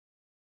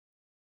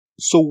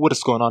So what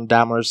is going on,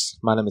 Dammers?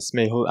 My name is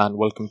Mehul and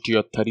welcome to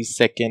your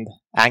 30-second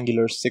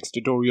Angular 6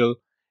 tutorial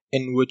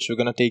in which we're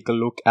going to take a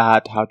look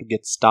at how to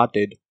get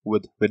started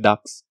with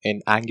Redux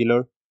in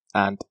Angular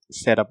and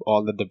set up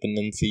all the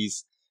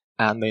dependencies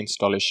and the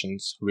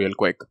installations real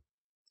quick.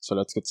 So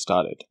let's get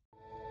started.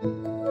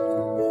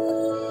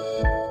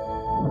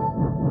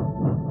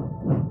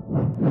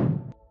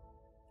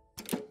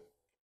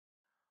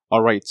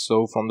 Alright,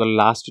 so from the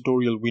last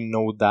tutorial we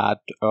know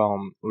that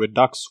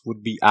Redux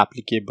would be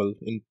applicable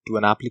into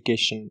an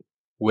application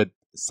with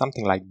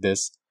something like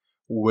this,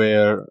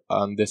 where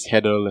this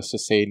header, let's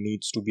just say,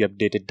 needs to be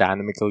updated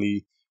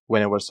dynamically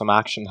whenever some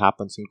action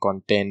happens in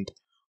content,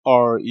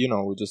 or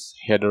just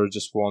header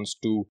just wants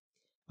to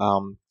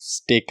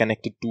stay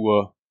connected to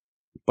a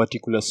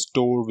particular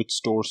store which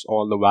stores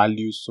all the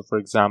values. So for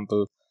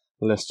example,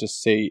 let's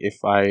just say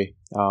if I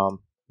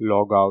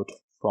log out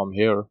from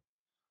here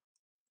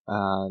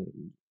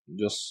and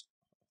just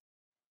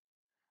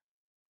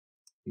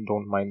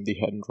don't mind the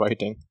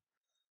handwriting,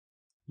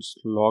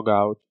 just log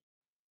out,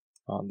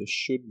 and this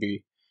should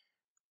be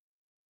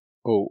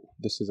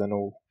this is an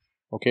O.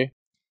 Okay,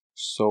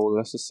 so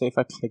let's just say if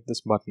I click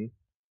this button,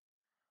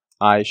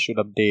 I should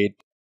update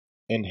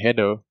in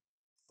header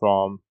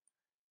from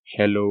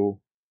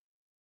hello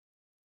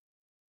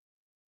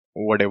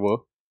whatever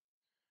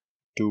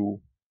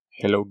to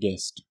hello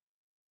guest.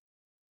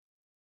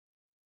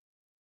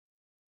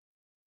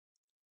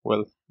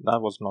 Well,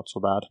 that was not so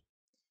bad,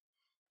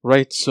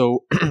 right?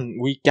 So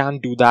we can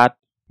do that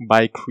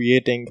by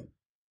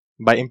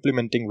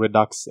implementing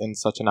Redux in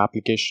such an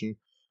application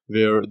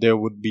where there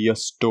would be a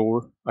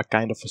store, a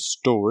kind of a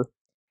store.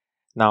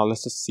 Now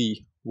let's just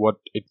see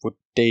what it would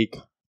take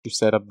to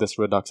set up this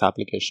Redux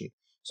application.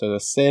 So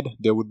as I said,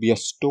 there would be a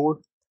store,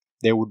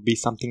 there would be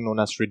something known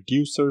as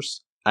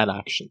reducers and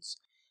actions.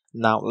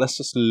 Now let's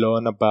just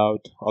learn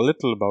about a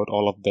little about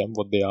all of them,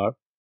 what they are.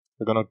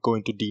 We're gonna go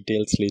into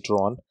details later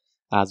on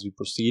as we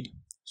proceed.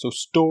 So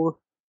store,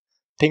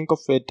 think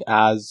of it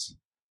as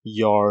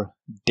your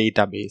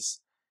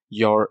database,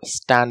 your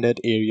standard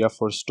area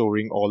for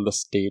storing all the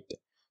state.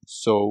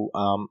 So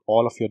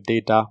all of your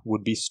data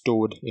would be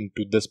stored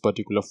into this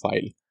particular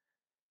file,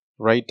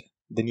 right?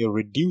 Then your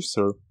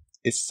reducer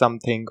is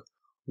something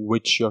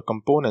which your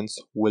components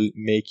will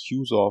make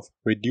use of.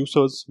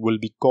 Reducers will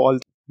be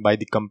called by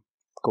the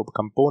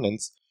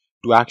components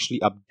to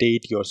actually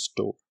update your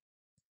store.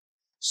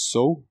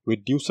 So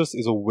reducers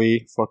is a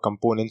way for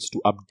components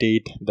to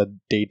update the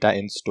data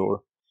in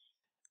store.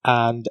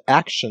 And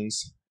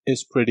actions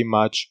is pretty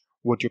much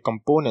what your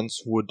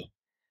components would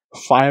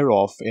fire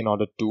off in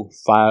order to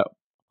fire a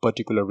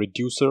particular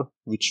reducer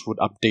which would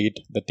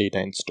update the data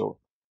in store.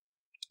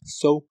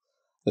 So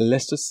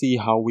let's just see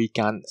how we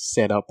can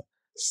set up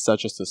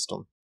such a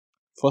system.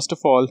 First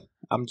of all,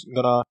 I'm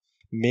gonna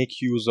make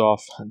use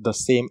of the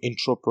same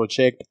intro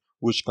project,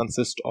 which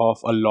consists of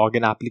a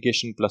login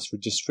application plus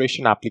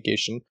registration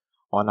application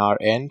on our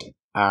end.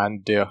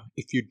 And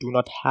if you do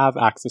not have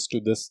access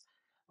to this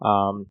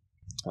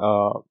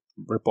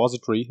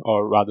repository,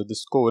 or rather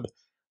this code,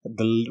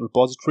 the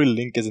repository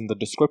link is in the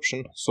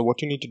description. So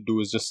what you need to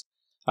do is just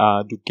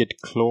do git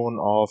clone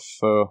of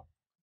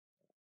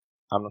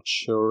I'm not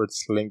sure,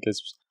 its link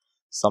is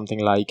something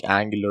like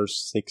Angular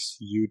 6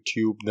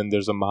 YouTube. Then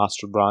there's a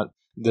master branch.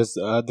 This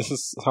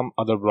is some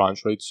other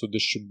branch, right? So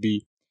this should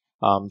be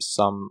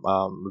some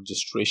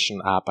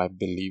registration app, I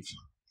believe,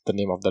 the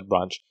name of that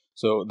branch.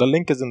 So the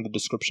link is in the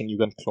description. You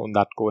can clone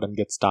that code and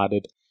get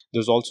started.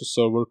 There's also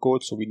server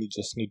code, so we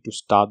just need to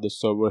start the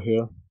server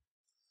here,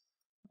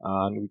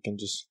 and we can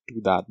just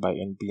do that by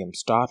npm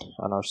start.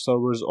 And our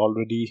server is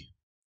already,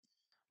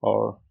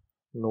 or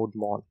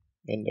nodemon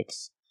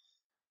index.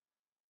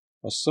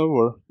 A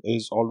server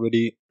is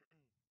already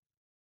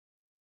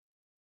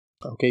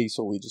okay,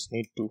 so we just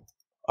need to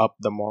up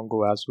the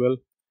Mongo as well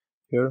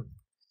here.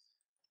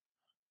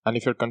 And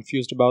if you're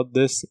confused about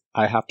this,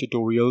 I have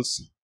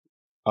tutorials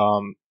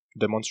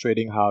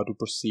demonstrating how to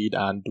proceed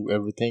and do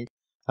everything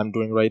I'm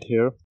doing right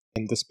here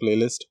in this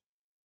playlist,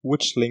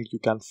 which link you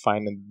can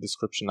find in the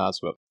description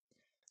as well.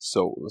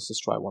 So let's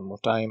just try one more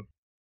time,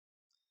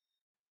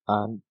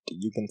 and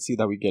you can see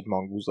that we get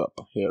mongoose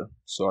up here.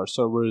 So our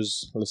server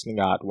is listening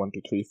at 1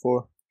 2 3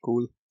 4.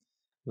 Cool.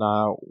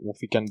 Now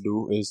what we can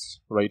do is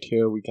right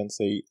here we can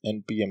say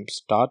npm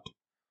start,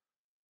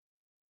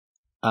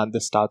 and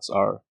this starts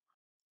our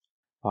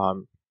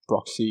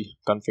proxy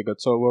configured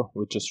server,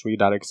 which just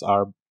redirects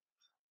our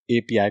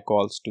API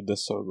calls to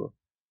this server.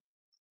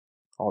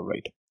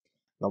 Alright,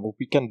 now what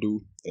we can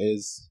do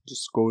is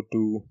just go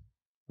to,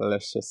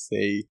 let's just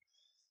say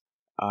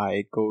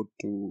I go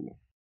to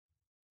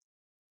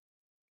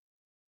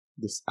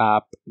this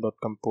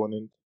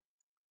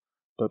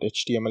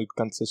app.component.html. It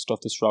consists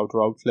of this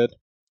router outlet.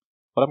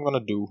 What I'm gonna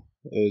do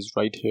is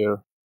right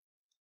here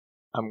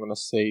I'm gonna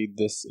say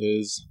this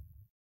is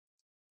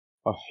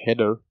a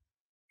header,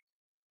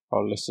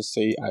 or let's just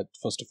say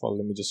first of all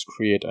let me just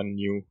create a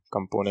new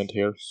component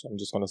here. So I'm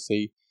just gonna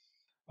say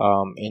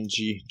ng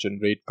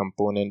generate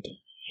component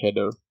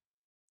header.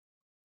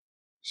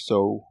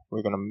 So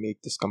we're gonna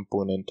make this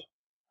component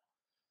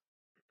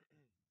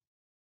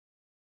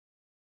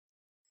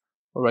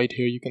Right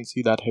here you can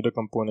see that header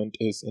component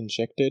is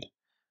injected,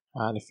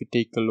 and if we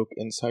take a look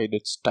inside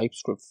its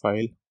TypeScript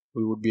file,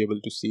 we would be able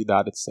to see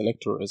that its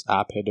selector is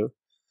app header.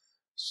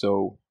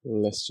 So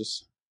let's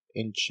just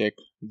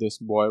inject this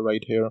boy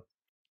right here,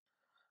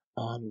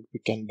 and what we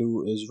can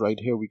do is right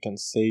here we can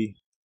say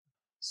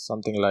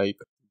something like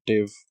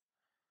div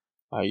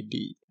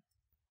id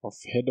of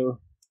header,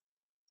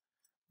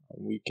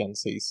 and we can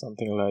say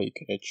something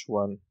like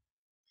h1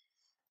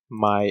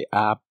 my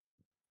app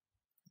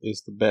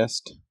is the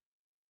best,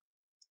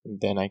 and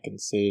then I can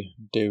say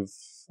div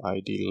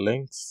id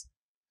links,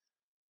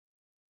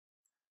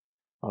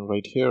 and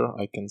right here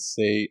I can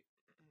say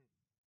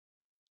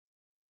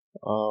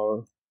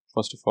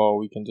first of all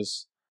we can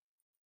just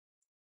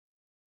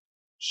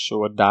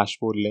show a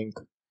dashboard link,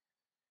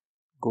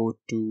 go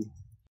to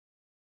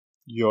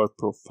your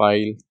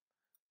profile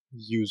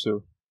user,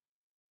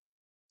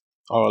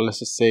 or let's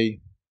just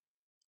say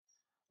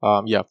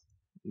yeah,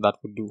 that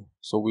would do.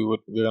 So we're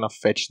gonna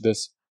fetch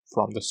this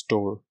from the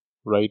store,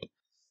 right?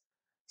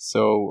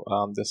 So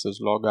this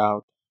is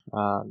logout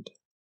and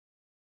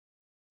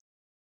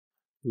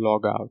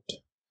logout.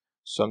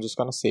 So I'm just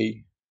gonna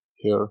say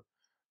here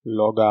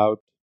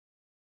logout,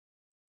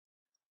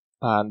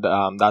 and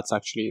that's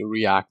actually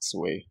React's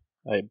way,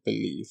 I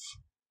believe.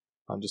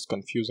 I'm just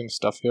confusing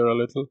stuff here a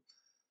little.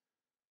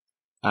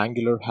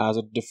 Angular has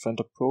a different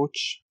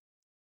approach.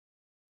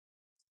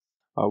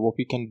 What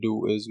we can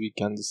do is we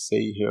can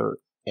say here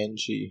ng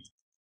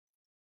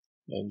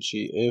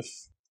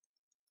if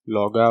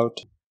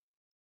logout,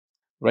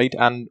 right?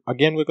 And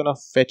again we're gonna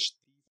fetch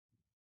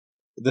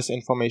this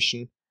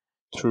information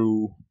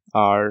through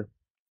our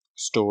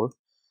store,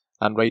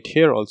 and right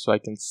here also I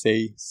can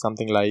say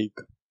something like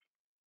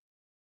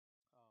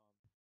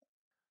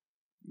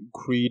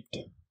greet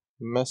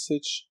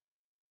message,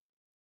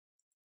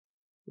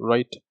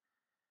 right?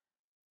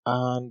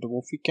 And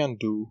what we can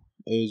do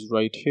is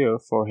right here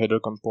for header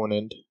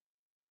component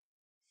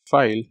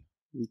file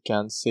we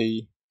can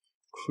say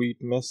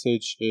greet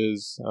message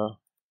is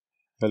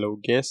hello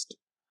guest.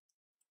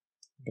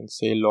 You can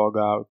say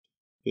logout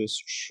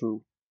is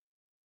true.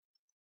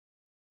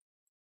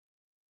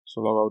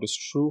 So logout is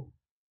true.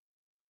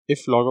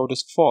 If logout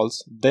is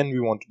false, then we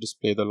want to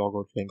display the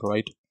logout link,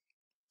 right?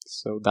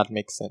 So that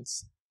makes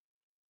sense.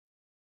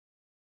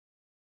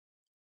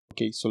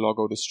 Okay, so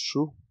logout is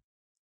true.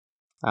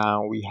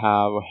 And we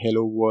have a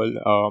hello world,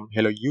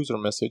 hello user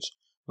message.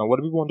 Now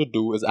what we want to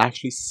do is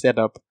actually set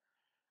up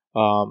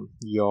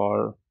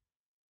your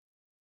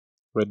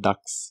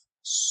Redux.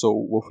 So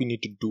what we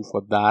need to do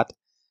for that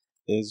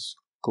is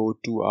go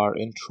to our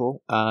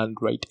intro and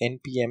write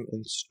npm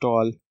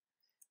install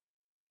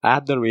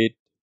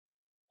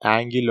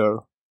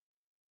 @angular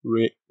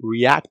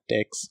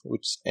reactx,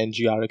 which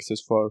ngrx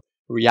is for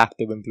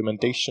reactive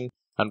implementation,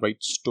 and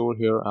write store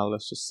here, and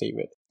let's just save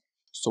it.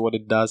 So what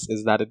it does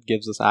is that it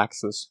gives us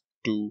access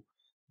to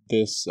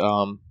this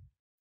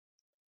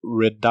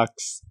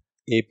Redux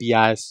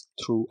APIs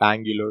through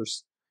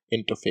Angular's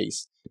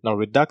interface. Now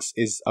Redux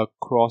is a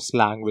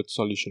cross-language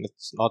solution.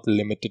 It's not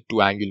limited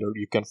to Angular.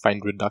 You can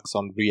find Redux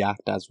on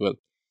React as well.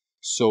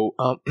 So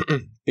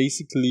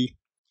basically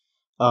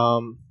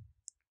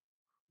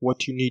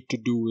what you need to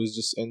do is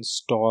just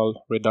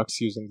install Redux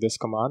using this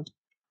command.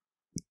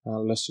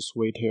 Let's just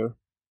wait here.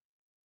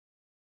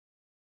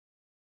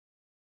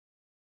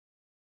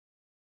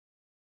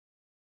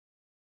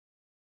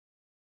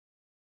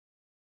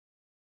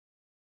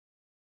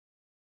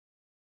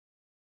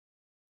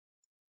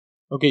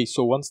 Okay,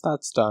 so once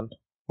that's done,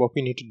 what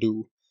we need to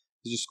do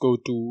is just go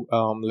to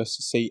let's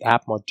just say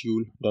app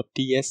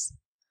module.ts,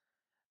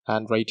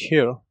 and right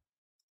here I'm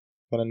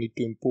gonna need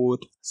to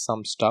import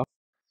some stuff.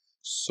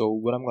 So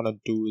what I'm gonna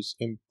do is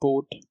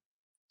import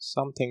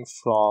something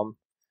from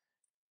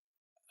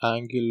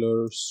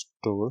Angular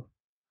store,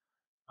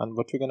 and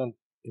what we're gonna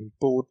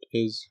import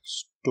is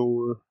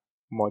store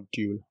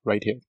module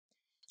right here.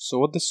 So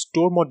what the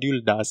store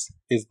module does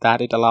is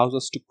that it allows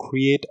us to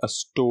create a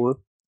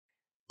store,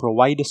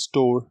 provide a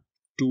store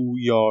to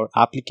your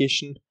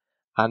application,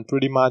 and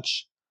pretty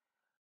much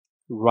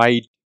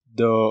write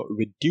the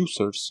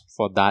reducers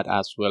for that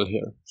as well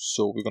here.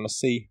 So we're gonna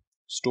say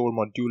store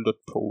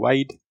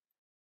module.provide,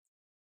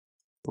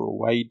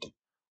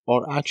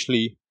 or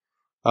actually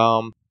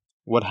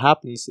what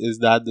happens is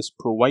that this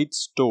provide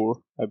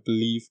store, I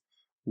believe,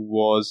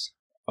 was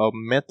a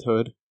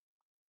method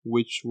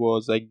which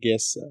was, I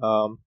guess,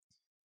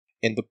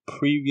 in the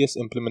previous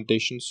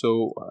implementation.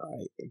 So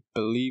I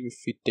believe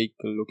if we take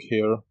a look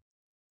here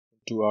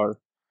to our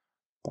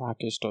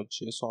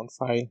package.json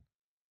file,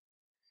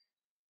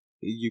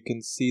 you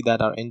can see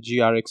that our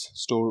ngrx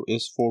store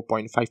is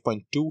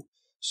 4.5.2.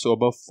 so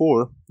above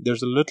 4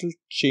 there's a little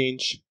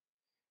change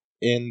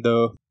in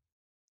the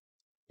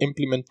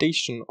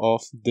implementation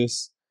of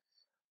this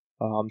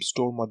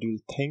store module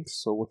thing.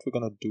 So what we're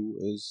gonna do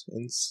is,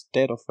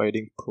 instead of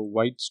writing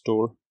provide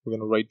store, we're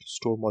gonna write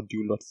store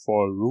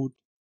module.for root,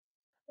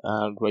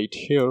 and right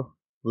here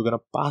we're gonna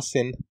pass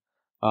in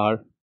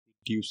our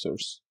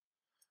reducers,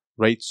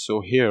 right?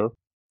 So here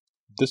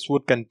this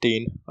would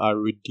contain our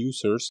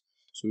reducers.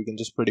 So we can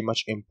just pretty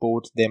much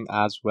import them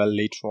as well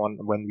later on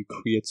when we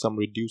create some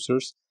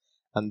reducers.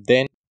 And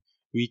then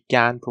we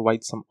can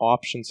provide some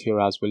options here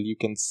as well. You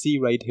can see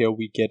right here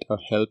we get a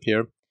help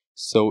here.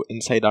 So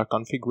inside our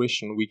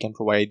configuration, we can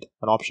provide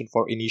an option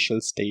for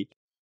initial state.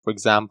 For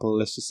example,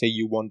 let's just say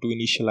you want to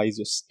initialize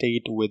your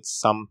state with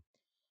some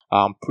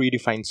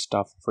predefined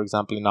stuff. For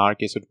example, in our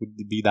case, it would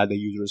be that the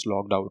user is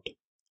logged out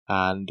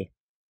and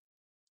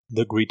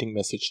the greeting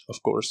message,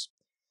 of course.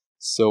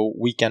 So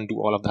we can do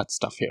all of that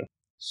stuff here.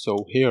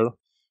 So here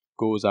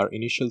goes our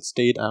initial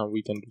state, and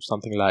we can do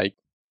something like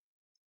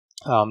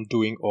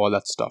doing all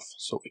that stuff.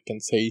 So we can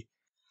say,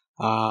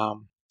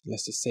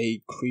 let's just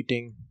say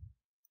greeting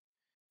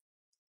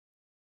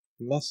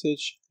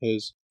message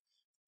is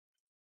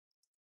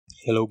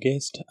hello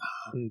guest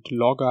and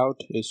logout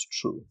is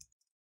true.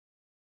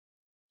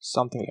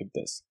 Something like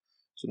this.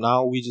 So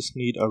now we just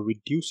need a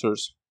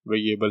reducers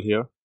variable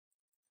here.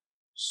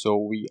 So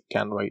we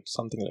can write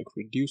something like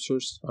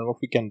reducers, and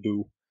what we can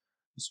do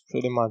is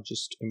pretty much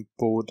just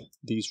import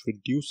these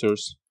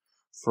reducers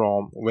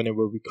from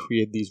whenever we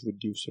create these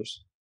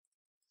reducers,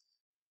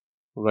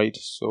 right?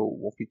 So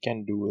what we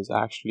can do is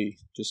actually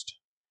just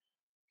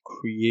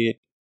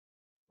create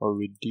a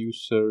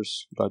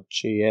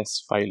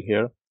reducers.js file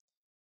here,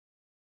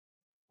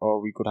 or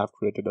we could have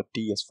created a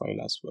TS file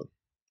as well.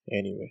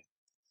 Anyway,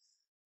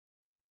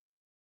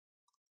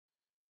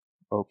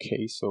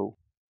 okay, so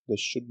this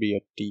should be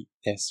a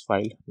TS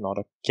file, not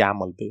a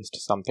camel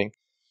based something.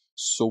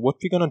 So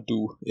what we're gonna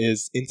do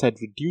is inside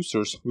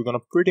reducers, we're gonna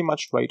pretty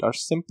much write our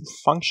simple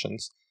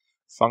functions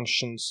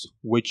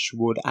which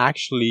would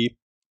actually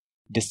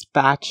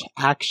dispatch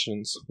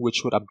actions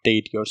which would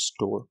update your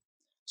store.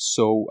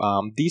 So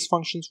these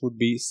functions would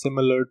be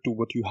similar to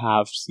what you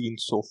have seen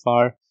so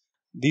far.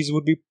 These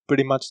would be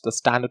pretty much the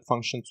standard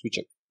functions which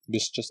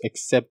just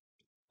accept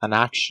an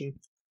action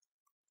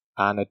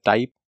and a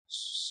type.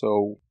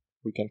 So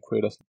we can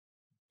create a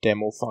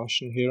demo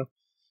function here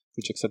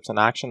which accepts an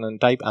action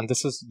and type, and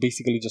this is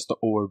basically just the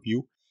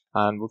overview.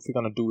 And what we're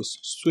going to do is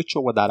switch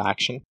over that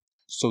action.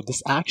 So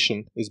this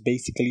action is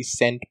basically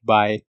sent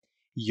by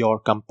your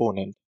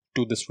component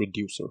to this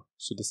reducer.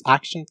 So this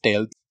action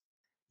tells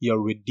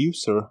your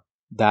reducer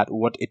that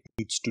what it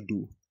needs to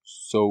do.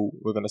 So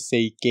we're going to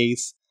say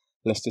case,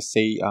 let's just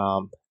say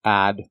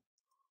add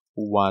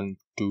one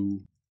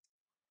to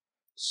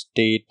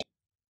state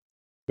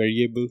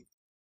variable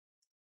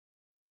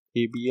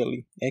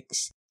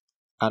ablex,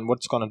 and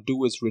what's going to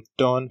do is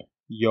return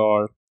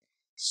your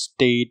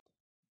state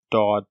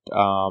dot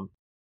I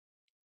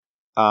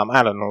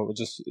don't know,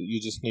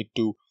 you just need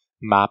to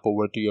map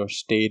over to your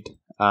state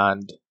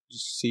and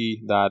just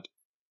see that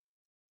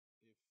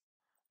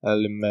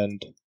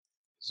element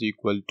is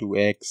equal to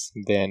x,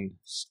 then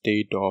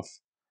state of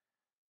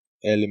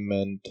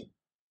element,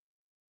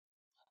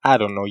 I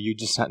don't know, you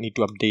just need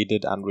to update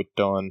it and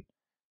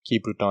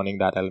keep returning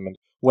that element,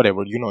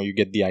 whatever, you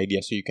get the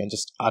idea. So you can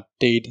just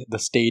update the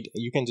state,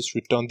 you can just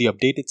return the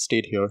updated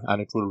state here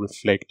and it will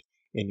reflect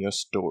in your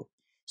store.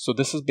 So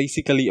this is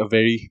basically a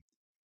very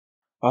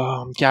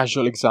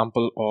casual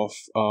example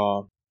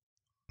of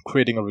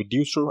creating a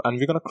reducer, and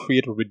we're going to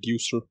create a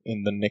reducer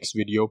in the next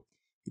video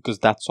because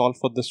that's all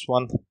for this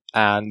one.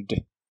 And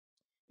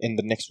in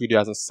the next video,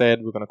 as I said,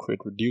 we're going to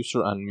create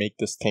reducer and make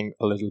this thing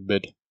a little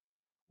bit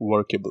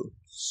workable.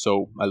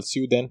 So I'll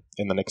see you then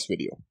in the next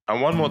video.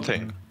 And one more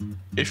thing,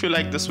 if you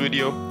like this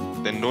video,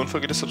 then don't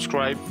forget to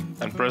subscribe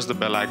and press the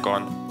bell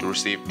icon to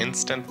receive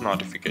instant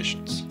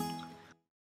notifications.